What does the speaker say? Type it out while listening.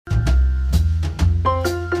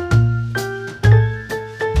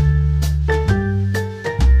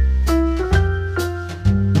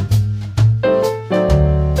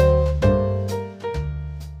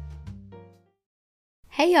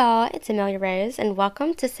Hey y'all, it's Amelia Rose, and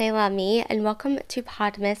welcome to Say La Me, and welcome to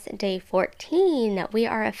Podmas Day 14. We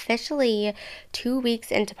are officially 2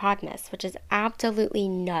 weeks into Podmas, which is absolutely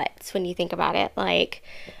nuts when you think about it. Like,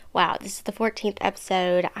 wow, this is the 14th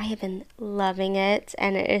episode. I have been loving it,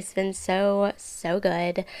 and it has been so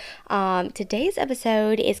good. Today's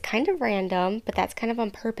episode is kind of random, but that's kind of on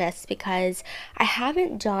purpose because I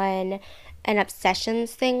haven't done an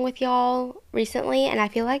obsessions thing with y'all recently, and I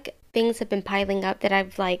feel like things have been piling up that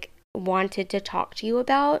I've wanted to talk to you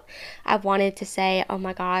about. I've wanted to say, oh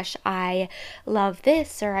my gosh, I love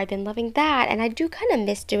this, or I've been loving that, and I do kind of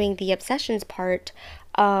miss doing the obsessions part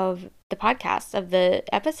of the podcast, of the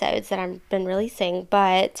episodes that I've been releasing.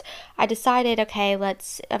 But I decided, okay,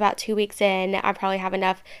 about 2 weeks in, I probably have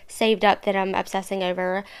enough saved up that I'm obsessing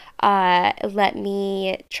over. Let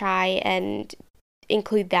me try and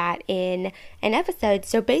include that in an episode.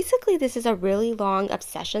 So basically, this is a really long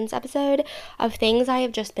obsessions episode of things I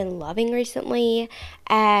have just been loving recently.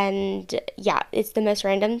 And yeah, it's the most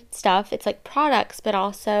random stuff. It's like products, but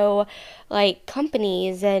also like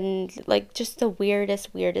companies and like just the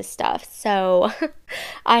weirdest stuff. So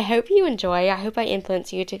I hope you enjoy. I hope I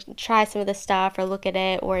influence you to try some of this stuff or look at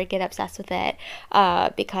it or get obsessed with it,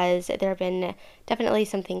 because there have been definitely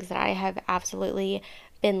some things that I have absolutely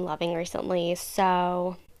been loving recently.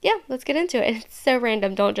 So yeah, let's get into it. It's so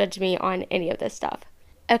random. Don't judge me on any of this stuff.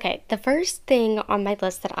 Okay, the first thing on my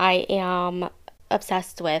list that I am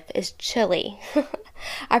obsessed with is chili.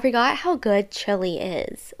 I forgot how good chili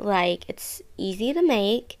is. Like, it's easy to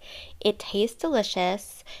make. It tastes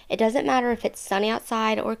delicious. It doesn't matter if it's sunny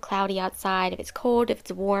outside or cloudy outside, if it's cold, if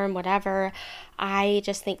it's warm, whatever. I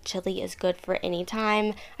just think chili is good for any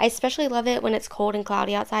time. I especially love it when it's cold and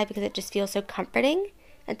cloudy outside because it just feels so comforting.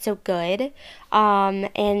 It's so good.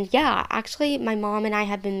 And yeah, actually, my mom and I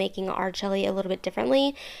have been making our chili a little bit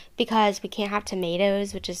differently because we can't have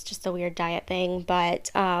tomatoes, which is just a weird diet thing,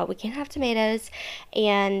 but we can't have tomatoes.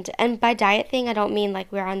 And by diet thing, I don't mean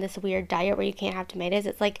like we're on this weird diet where you can't have tomatoes.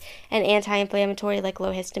 It's like an anti-inflammatory, like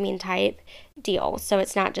low histamine type deal. So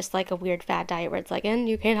it's not just like a weird fad diet where it's like, and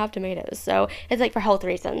you can't have tomatoes. So it's like for health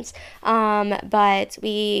reasons. But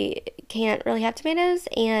we can't really have tomatoes,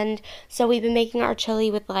 and so we've been making our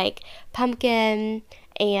chili with like pumpkin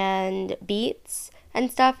and beets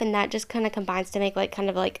and stuff, and that just kind of combines to make like kind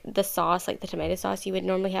of like the sauce, like the tomato sauce you would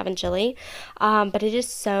normally have in chili. But it is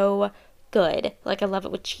so good. Like, I love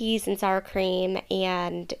it with cheese and sour cream,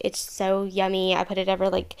 and it's so yummy. I put it over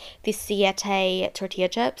like the Siete tortilla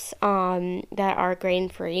chips that are grain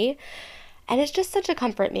free. And it's just such a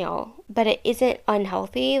comfort meal, but it isn't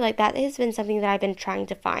unhealthy. Like, that has been something that I've been trying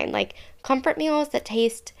to find. Like, comfort meals that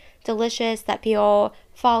taste delicious, that feel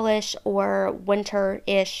fallish or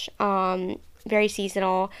winter-ish, very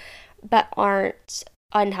seasonal, but aren't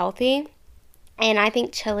unhealthy. And I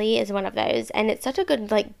think chili is one of those. And it's such a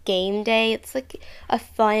good, like, game day. It's like a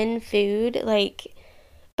fun food, like,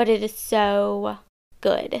 but it is so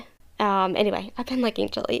good. Anyway, I've been liking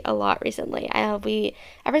chili a lot recently.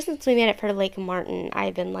 Ever since we made it for Lake Martin,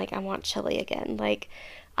 I've been like, I want chili again. Like,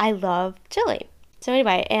 I love chili. So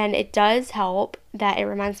anyway, and it does help that it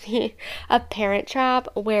reminds me of Parent Trap,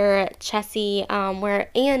 where where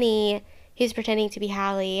Annie, who's pretending to be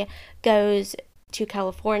Hallie, goes to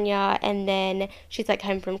California, and then she's like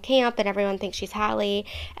home from camp, and everyone thinks she's Hallie,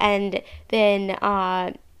 and then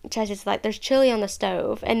Chelsea's like, there's chili on the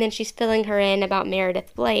stove, and then she's filling her in about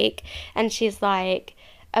Meredith Blake, and she's like,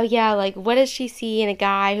 oh yeah, like, what does she see in a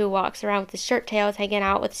guy who walks around with his shirt tails hanging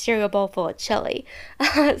out with a cereal bowl full of chili?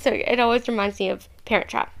 So it always reminds me of Parent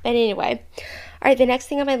Trap. But anyway, all right, the next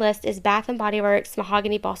thing on my list is Bath & Body Works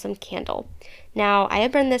Mahogany Balsam Candle. Now, I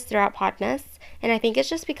have burned this throughout Podmas, and I think it's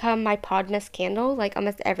just become my Podmas candle. Like,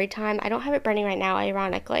 almost every time, I don't have it burning right now,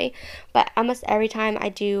 ironically, but almost every time I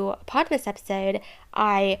do a Podmas episode,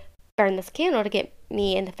 I burn this candle to get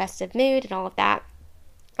me in the festive mood and all of that.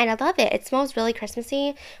 And I love it. It smells really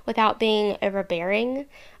Christmassy without being overbearing.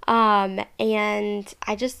 And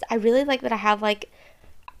I really like that I have like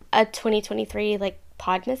a 2023 like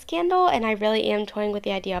Podmas candle, and I really am toying with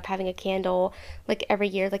the idea of having a candle like every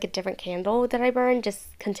year, like a different candle that I burn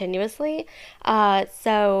just continuously.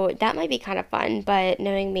 So that might be kind of fun, but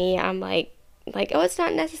knowing me, I'm like, oh, it's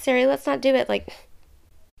not necessary. Let's not do it. Like,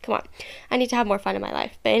 come on. I need to have more fun in my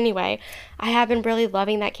life. But anyway, I have been really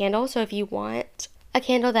loving that candle. So if you want a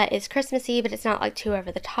candle that is Christmassy, but it's not like too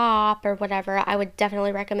over the top or whatever, I would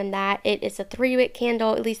definitely recommend that. It is a 3-wick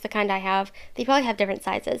candle, at least the kind I have. They probably have different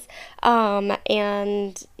sizes.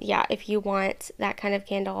 And yeah, if you want that kind of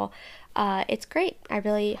candle, it's great. I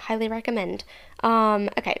really highly recommend.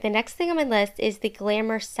 Okay, the next thing on my list is the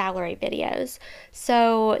glamour salary videos.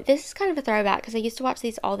 So this is kind of a throwback because I used to watch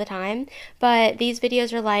these all the time, but these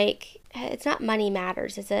videos are like, it's not Money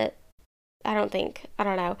Matters, is it? I don't think. I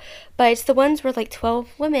don't know. But it's the ones where like 12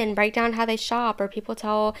 women break down how they shop or people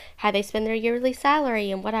tell how they spend their yearly salary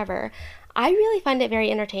and whatever. I really find it very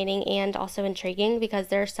entertaining and also intriguing because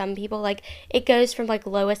there are some people like it goes from like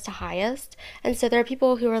lowest to highest. And so there are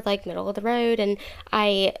people who are like middle of the road, and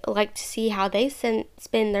I like to see how they spend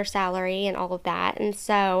their salary and all of that. And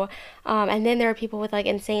so, and then there are people with like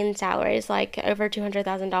insane salaries, like over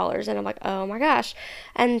 $200,000. And I'm like, oh my gosh.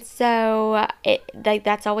 And so it like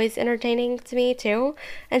that's always entertaining to me too.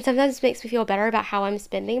 And sometimes it makes me feel better about how I'm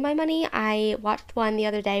spending my money. I watched one the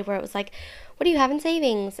other day where it was like, what do you have in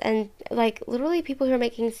savings? And like literally people who are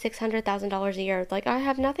making $600,000 a year, like I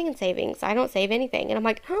have nothing in savings. I don't save anything. And I'm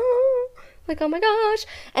like, oh, like, oh my gosh.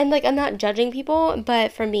 And like, I'm not judging people,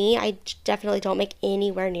 but for me, I definitely don't make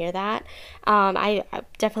anywhere near that. I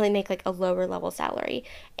definitely make like a lower level salary.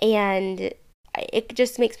 And it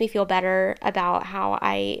just makes me feel better about how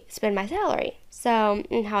I spend my salary. So,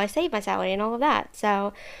 and how I save my salary and all of that.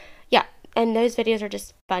 So, yeah, and those videos are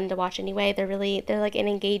just fun to watch anyway. They're like an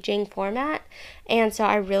engaging format. And so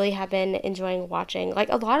I really have been enjoying watching like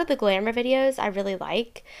a lot of the glamour videos I really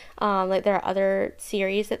like there are other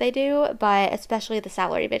series that they do, but especially the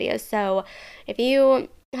salary videos. So if you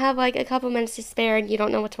have like a couple minutes to spare and you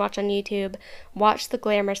don't know what to watch on YouTube, watch the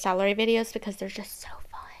glamour salary videos because they're just so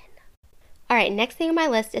fun. All right, next thing on my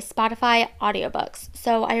list is Spotify audiobooks.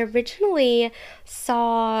 So I originally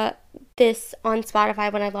saw this on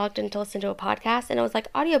Spotify when I logged in to listen to a podcast, and it was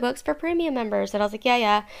like audiobooks for premium members. And I was like,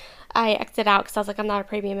 yeah. I exited out because I was like, I'm not a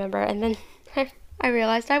premium member. And then I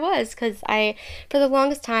realized I was because for the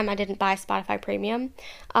longest time, I didn't buy Spotify Premium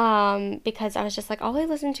because I was just like, all I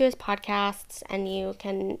listen to is podcasts, and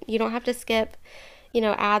you don't have to skip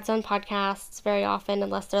ads on podcasts very often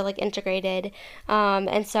unless they're like integrated.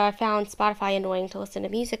 And so I found Spotify annoying to listen to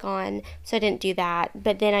music on, so I didn't do that.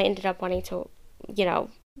 But then I ended up wanting to,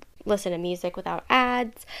 listen to music without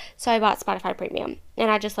ads. So I bought Spotify Premium,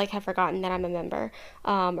 and I just like have forgotten that I'm a member,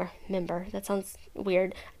 or member, that sounds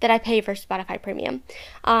weird, that I pay for Spotify Premium.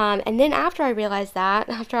 And then after I realized that,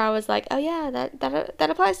 after I was like, oh yeah, that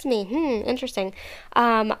applies to me. Interesting.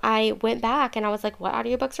 I went back and I was like, what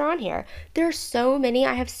audiobooks are on here? There's so many.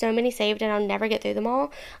 I have so many saved and I'll never get through them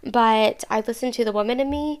all. But I listened to The Woman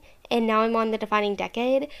in Me, and now I'm on The Defining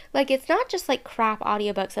Decade. Like, it's not just like crap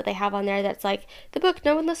audiobooks that they have on there that's like the book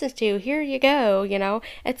no one listens to, here you go,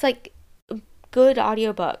 it's like good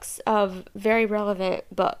audiobooks of very relevant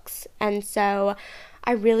books. And so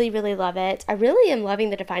I really, really love it. I really am loving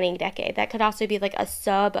The Defining Decade. That could also be like a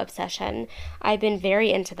sub obsession. I've been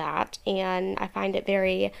very into that, and I find it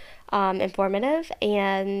very informative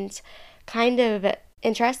and kind of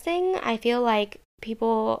interesting. I feel like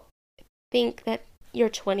people think that your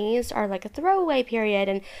 20s are like a throwaway period,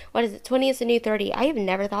 and what is it, 20 is the new 30. I have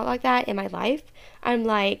never thought like that in my life. I'm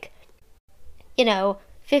like,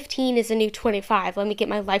 15 is a new 25. Let me get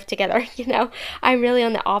my life together. I'm really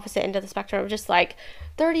on the opposite end of the spectrum of just like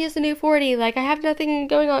 30 is the new 40. Like, I have nothing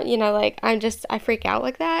going on, like I freak out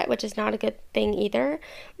like that, which is not a good thing either.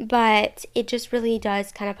 But it just really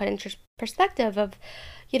does kind of put into perspective of,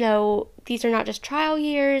 these are not just trial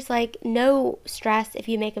years. Like, no stress if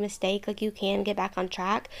you make a mistake. Like, you can get back on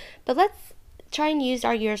track. But let's try and use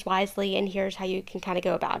our years wisely, and here's how you can kind of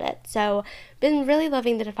go about it. So, been really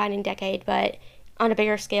loving The Defining Decade, but on a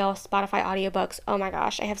bigger scale, Spotify audiobooks, oh my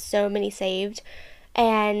gosh, I have so many saved.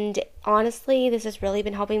 And honestly, this has really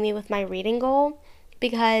been helping me with my reading goal,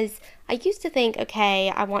 because I used to think,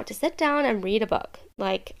 okay, I want to sit down and read a book.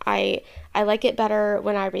 Like, I like it better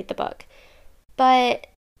when I read the book. But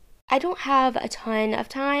I don't have a ton of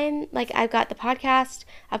time. Like, I've got the podcast,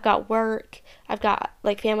 I've got work, I've got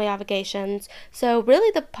like family obligations. So really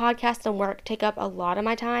the podcast and work take up a lot of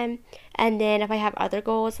my time. And then if I have other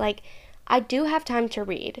goals, like I do have time to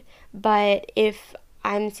read, but if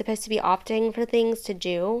I'm supposed to be opting for things to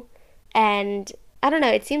do, and I don't know,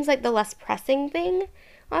 it seems like the less pressing thing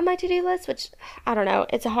on my to-do list, which I don't know,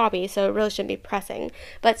 it's a hobby, so it really shouldn't be pressing,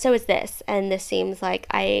 but so is this, and this seems like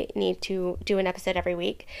I need to do an episode every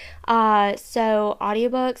week. So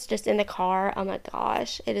audiobooks just in the car, oh my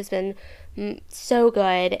gosh, it has been so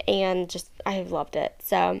good, and just I have loved it.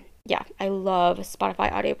 So yeah, I love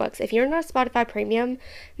Spotify audiobooks. If you're not a Spotify Premium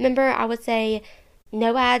member, I would say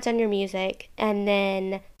no ads on your music, and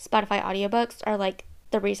then Spotify audiobooks are like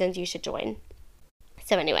the reasons you should join.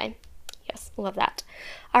 So anyway, yes, love that.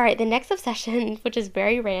 All right, the next obsession, which is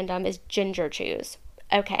very random, is ginger chews.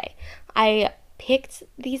 Okay, I picked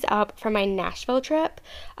these up for my Nashville trip,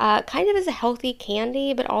 kind of as a healthy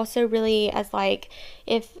candy, but also really as like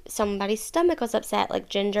if somebody's stomach was upset, like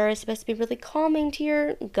ginger is supposed to be really calming to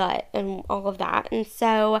your gut and all of that. And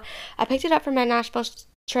so I picked it up for my Nashville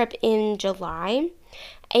trip in July,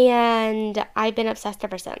 and I've been obsessed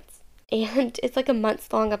ever since. And it's like a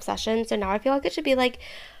months-long obsession, so now I feel like it should be like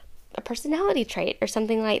a personality trait or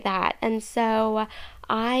something like that. And so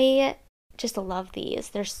I just love these.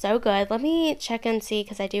 They're so good. Let me check and see,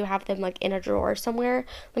 because I do have them like in a drawer somewhere.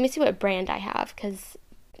 Let me see what brand I have, because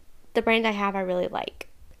the brand I have I really like.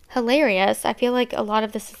 Hilarious. I feel like a lot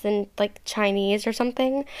of this is in like Chinese or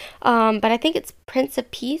something. But I think it's Prince of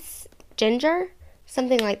Peace ginger,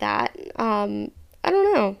 something like that. I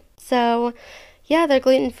don't know. So yeah, they're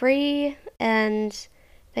gluten free, and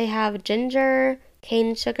they have ginger,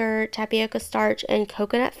 cane sugar, tapioca starch, and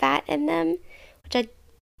coconut fat in them, which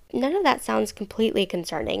none of that sounds completely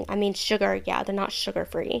concerning. I mean, sugar, yeah, they're not sugar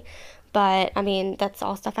free, but I mean, that's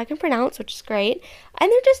all stuff I can pronounce, which is great.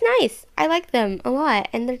 And they're just nice. I like them a lot,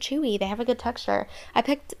 and they're chewy. They have a good texture. I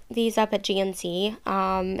picked these up at GNC,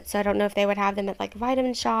 so I don't know if they would have them at like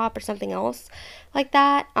Vitamin Shop or something else like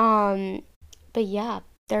that. But yeah,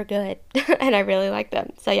 they're good, and I really like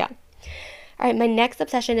them. So yeah. All right, my next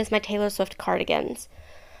obsession is my Taylor Swift cardigans.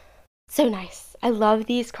 So nice. I love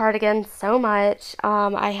these cardigans so much.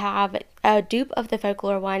 I have a dupe of the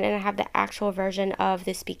Folklore one, and I have the actual version of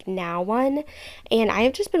the Speak Now one, and I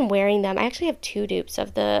have just been wearing them. I actually have two dupes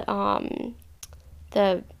of the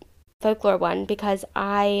Folklore one, because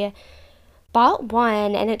I bought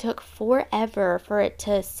one and it took forever for it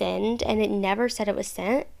to send, and it never said it was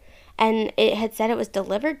sent, and it had said it was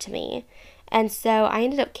delivered to me. And so I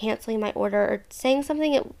ended up canceling my order, or saying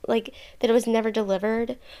something like that it was never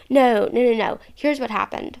delivered. No. Here's what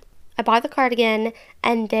happened. I bought the cardigan,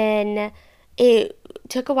 and then it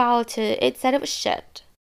took a while it said it was shipped.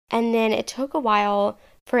 And then it took a while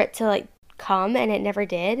for it to like come, and it never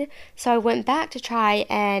did. So I went back to try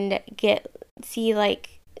and see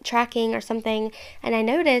like tracking or something. And I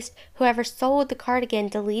noticed whoever sold the cardigan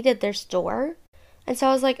deleted their store. And so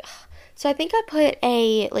I was like, ugh. So I think I put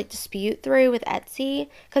a like dispute through with Etsy,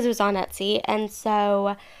 because it was on Etsy, and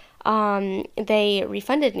so they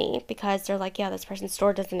refunded me, because they're like, yeah, this person's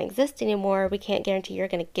store doesn't exist anymore. We can't guarantee you're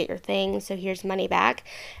going to get your thing, so here's money back.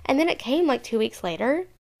 And then it came like 2 weeks later.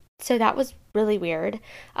 So that was really weird.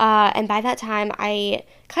 And by that time, I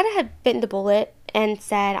kind of had bitten the bullet and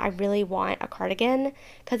said, I really want a cardigan,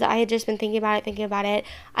 because I had just been thinking about it.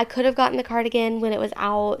 I could have gotten the cardigan when it was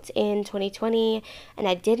out in 2020, and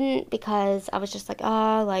I didn't, because I was just like,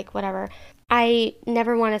 oh, like, whatever. I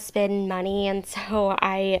never want to spend money, and so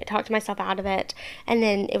I talked myself out of it, and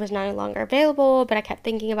then it was no longer available, but I kept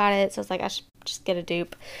thinking about it, so I was like, I should just get a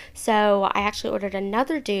dupe. So I actually ordered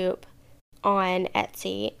another dupe on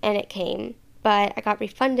Etsy, and it came, but I got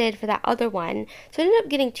refunded for that other one, so I ended up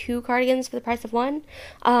getting two cardigans for the price of one.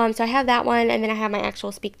 So I have that one, and then I have my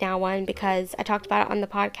actual Speak Now one, because I talked about it on the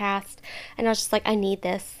podcast, and I was just like, I need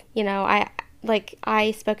this,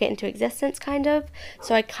 I spoke it into existence, kind of,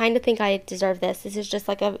 so I kind of think I deserve this. This is just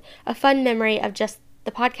like a fun memory of just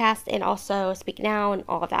the podcast, and also Speak Now and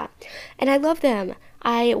all of that. And I love them.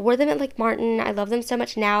 I wore them at Lake Martin. I love them so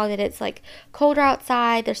much now that it's like colder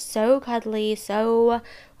outside. They're so cuddly, so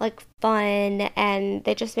like fun, and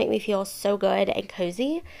they just make me feel so good and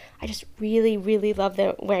cozy. I just really, really love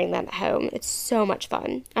wearing them at home. It's so much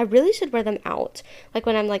fun. I really should wear them out. Like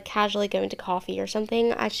when I'm like casually going to coffee or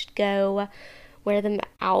something, I should go wear them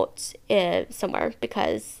out somewhere,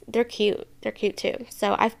 because they're cute. They're cute too.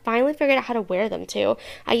 So I finally figured out how to wear them too.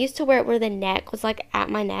 I used to wear it where the neck was like at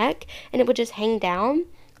my neck, and it would just hang down.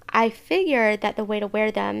 I figured that the way to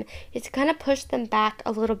wear them is to kind of push them back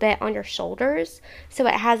a little bit on your shoulders, so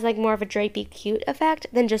it has like more of a drapey cute effect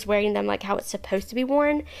than just wearing them like how it's supposed to be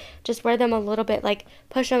worn. Just wear them a little bit, like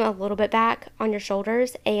push them a little bit back on your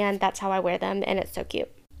shoulders, and that's how I wear them, and it's so cute.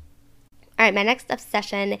 All right, my next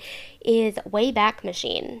obsession is Wayback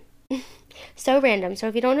Machine. So random. So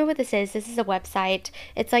if you don't know what this is a website.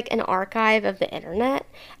 It's like an archive of the internet.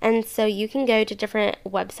 And so you can go to different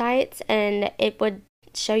websites, and it would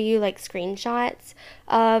show you like screenshots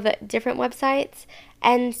of different websites.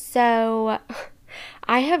 And so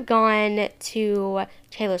I have gone to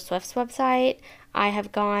Taylor Swift's website. I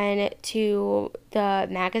have gone to the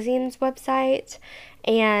magazine's website,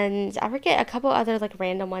 and I forget a couple other like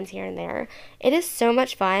random ones here and there. It is so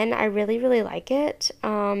much fun. I really, really like it.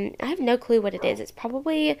 I have no clue what it is. It's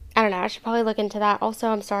probably, I don't know, I should probably look into that. Also,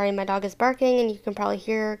 I'm sorry, my dog is barking, and you can probably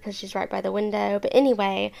hear her because she's right by the window. But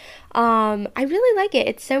anyway, I really like it.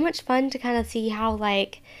 It's so much fun to kind of see how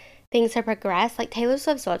like things have progressed. Like Taylor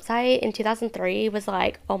Swift's website in 2003 was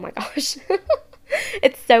like, oh my gosh.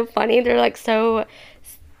 It's so funny. They're like so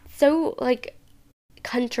like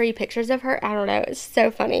country pictures of her. I don't know. It's so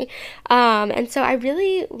funny. And so I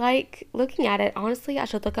really like looking at it. Honestly, I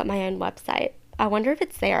should look up my own website. I wonder if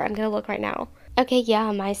it's there. I'm gonna look right now. Okay,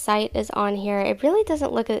 yeah, my site is on here. It really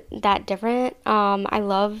doesn't look that different. I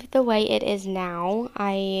love the way it is now.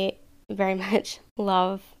 I very much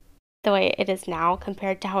love the way it is now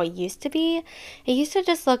compared to how it used to be. It used to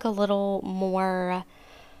just look a little more,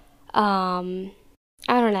 um,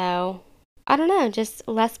 I don't know. I don't know, just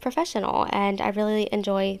less professional, and I really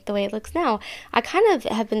enjoy the way it looks now. I kind of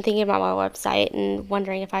have been thinking about my website and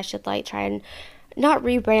wondering if I should like try and not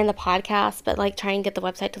rebrand the podcast, but like try and get the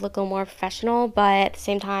website to look a little more professional. But at the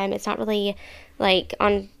same time, it's not really like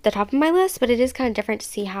on the top of my list, but it is kind of different to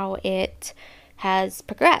see how it has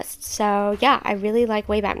progressed. So yeah, I really like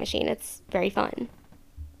Wayback Machine. It's very fun.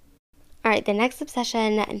 All right, the next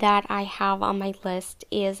obsession that I have on my list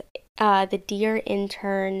is the Dear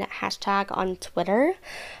Intern hashtag on Twitter.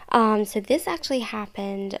 So this actually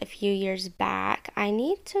happened a few years back. I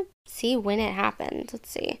need to see when it happened. Let's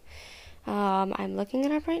see. I'm looking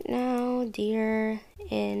it up right now. Dear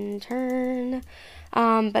Intern.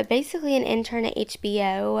 But basically, an intern at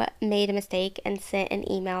HBO made a mistake and sent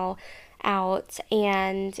an email out,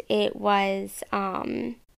 and it was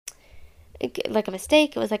like a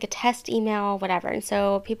mistake. It was like a test email, whatever. And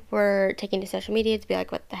so people were taking to social media to be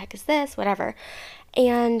like, what the heck is this? Whatever.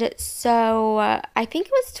 And so I think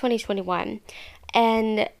it was 2021.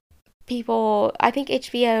 And people, I think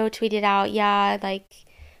HBO tweeted out, yeah, like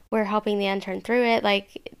we're helping the intern through it.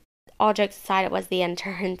 Like, all jokes aside, it was the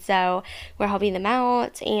intern. So we're helping them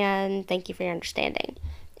out and thank you for your understanding.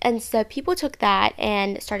 And so people took that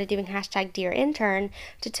and started doing hashtag Dear Intern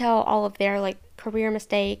to tell all of their like career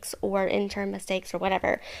mistakes or intern mistakes or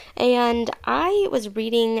whatever. And I was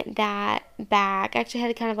reading that back. I actually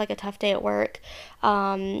had kind of like a tough day at work,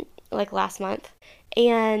 like last month.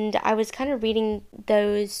 And I was kind of reading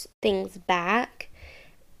those things back.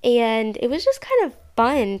 And it was just kind of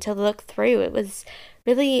fun to look through. It was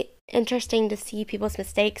really interesting to see people's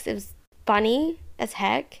mistakes. It was funny as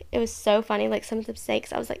heck. It was so funny. Like some of the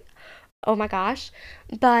mistakes, I was like, oh my gosh.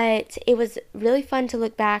 But it was really fun to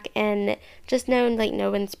look back and just knowing like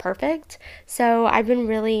no one's perfect. So I've been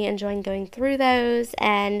really enjoying going through those.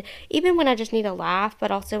 And even when I just need a laugh,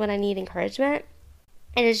 but also when I need encouragement,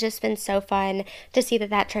 it has just been so fun to see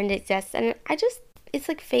that that trend exists. And it's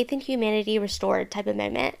like faith in humanity restored type of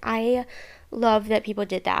moment. I love that people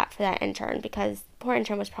did that for that intern because poor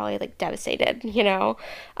intern was probably like devastated, you know?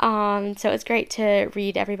 So it's great to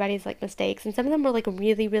read everybody's like mistakes, and some of them were like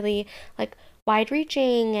really, really like wide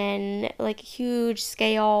reaching and like huge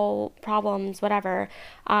scale problems, whatever.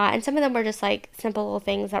 And some of them were just like simple little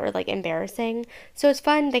things that were like embarrassing. So it's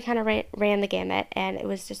fun. They kind of ran the gamut, and it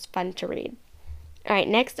was just fun to read. All right,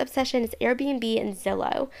 next obsession is Airbnb and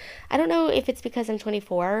Zillow. I don't know if it's because I'm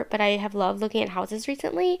 24, but I have loved looking at houses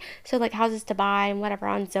recently. So, like houses to buy and whatever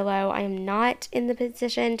on Zillow. I am not in the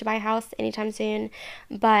position to buy a house anytime soon,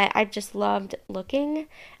 but I've just loved looking.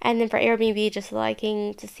 And then for Airbnb, just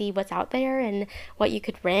liking to see what's out there and what you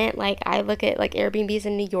could rent. Like, I look at like Airbnbs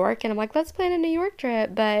in New York and I'm like, let's plan a New York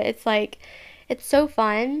trip. But it's like, it's so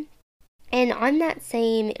fun. And on that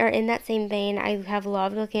same, or in that same vein, I have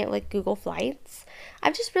loved looking at like Google Flights.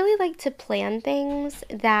 I've just really like to plan things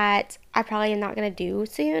that I probably am not going to do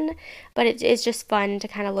soon, but it's just fun to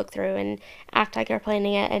kind of look through and act like you're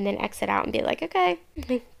planning it and then exit out and be like, okay,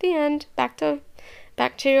 the end, back to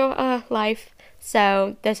life.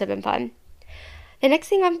 So those have been fun. The next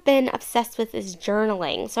thing I've been obsessed with is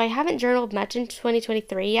journaling. So I haven't journaled much in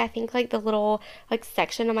 2023. I think like the little like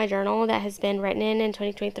section of my journal that has been written in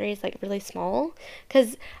 2023 is like really small.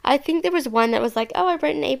 Because I think there was one that was like, oh, I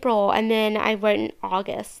wrote in April. And then I wrote in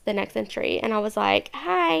August, the next entry. And I was like,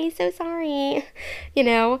 hi, so sorry. You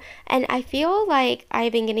know? And I feel like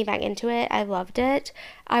I've been getting back into it. I loved it.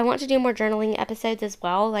 I want to do more journaling episodes as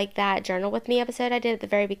well, like that Journal With Me episode I did at the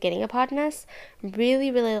very beginning of Podmas. Really,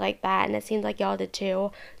 really like that, and it seems like y'all did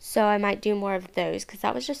too. So I might do more of those because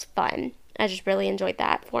that was just fun. I just really enjoyed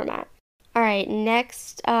that format. All right,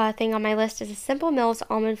 next thing on my list is a Simple Mills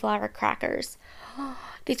almond flour crackers.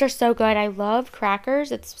 These are so good. I love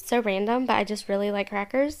crackers. It's so random, but I just really like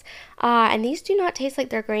crackers. And these do not taste like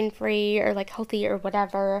they're grain-free or like healthy or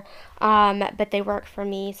whatever. But they work for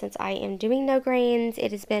me since I am doing no grains.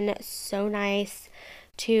 It has been so nice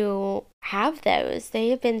to have those. They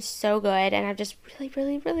have been so good, and I've just really,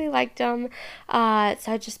 really, really liked them. So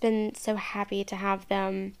I've just been so happy to have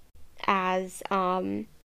them as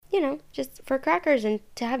just for crackers and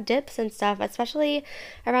to have dips and stuff, especially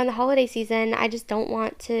around the holiday season. I just don't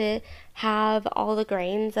want to have all the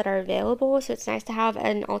grains that are available, so it's nice to have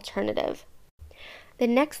an alternative. The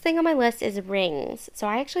next thing on my list is rings. So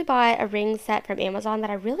I actually bought a ring set from Amazon that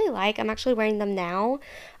I really like. I'm actually wearing them now.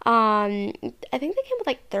 I think they came with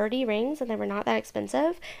like 30 rings and they were not that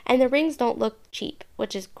expensive. And the rings don't look cheap,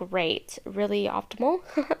 which is great. Really optimal.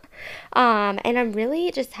 And I'm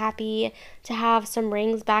really just happy to have some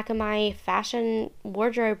rings back in my fashion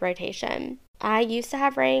wardrobe rotation. I used to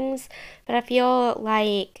have rings, but I feel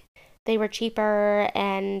like they were cheaper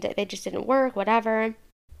and they just didn't work, whatever.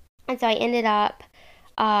 And so I ended up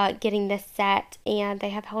getting this set, and they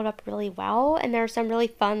have held up really well. And there are some really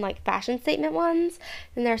fun, like fashion statement ones,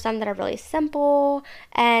 and there are some that are really simple.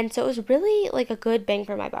 And so it was really like a good bang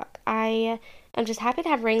for my buck. I am just happy to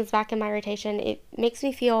have rings back in my rotation. It makes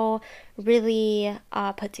me feel really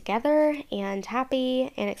put together and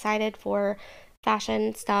happy and excited for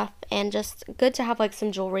fashion stuff, and just good to have like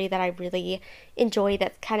some jewelry that I really enjoy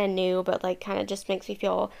that's kind of new, but like kind of just makes me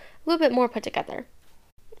feel a little bit more put together.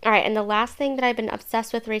 All right, and the last thing that I've been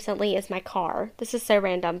obsessed with recently is my car. This is so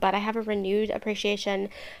random, but I have a renewed appreciation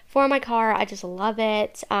for my car. I just love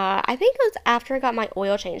it. I think it was after I got my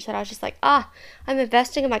oil change that I was just like, I'm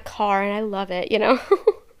investing in my car and I love it.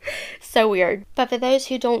 So weird. But for those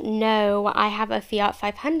who don't know, I have a Fiat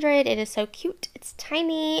 500. It is so cute. It's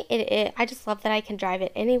tiny. I just love that I can drive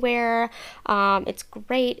it anywhere. It's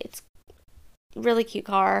great. It's really cute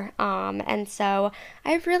car, and so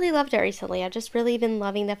I've really loved it recently. I've just really been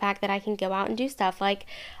loving the fact that I can go out and do stuff. Like,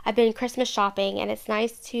 I've been Christmas shopping, and it's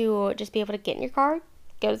nice to just be able to get in your car,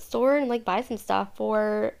 go to the store, and like buy some stuff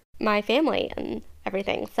for my family and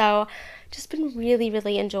everything. So just been really,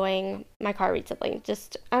 really enjoying my car recently.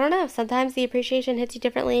 Just, I don't know, sometimes the appreciation hits you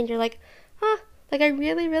differently and you're like, like I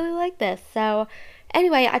really, really like this. So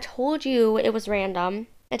anyway, I told you it was random.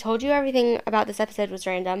 I told you everything about this episode was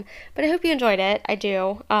random, but I hope you enjoyed it. I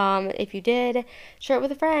do. If you did, share it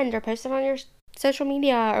with a friend or post it on your social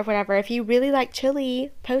media or whatever. If you really like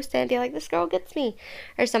chili, post it and be like, this girl gets me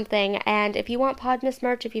or something. And if you want Podmas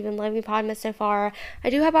merch, if you've been loving Podmas so far, I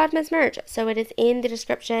do have Podmas merch. So it is in the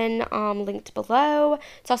description, linked below.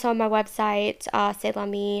 It's also on my website,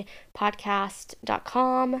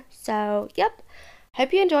 saylamepodcast.com. So, yep.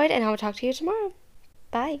 Hope you enjoyed, and I will talk to you tomorrow.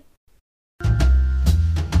 Bye.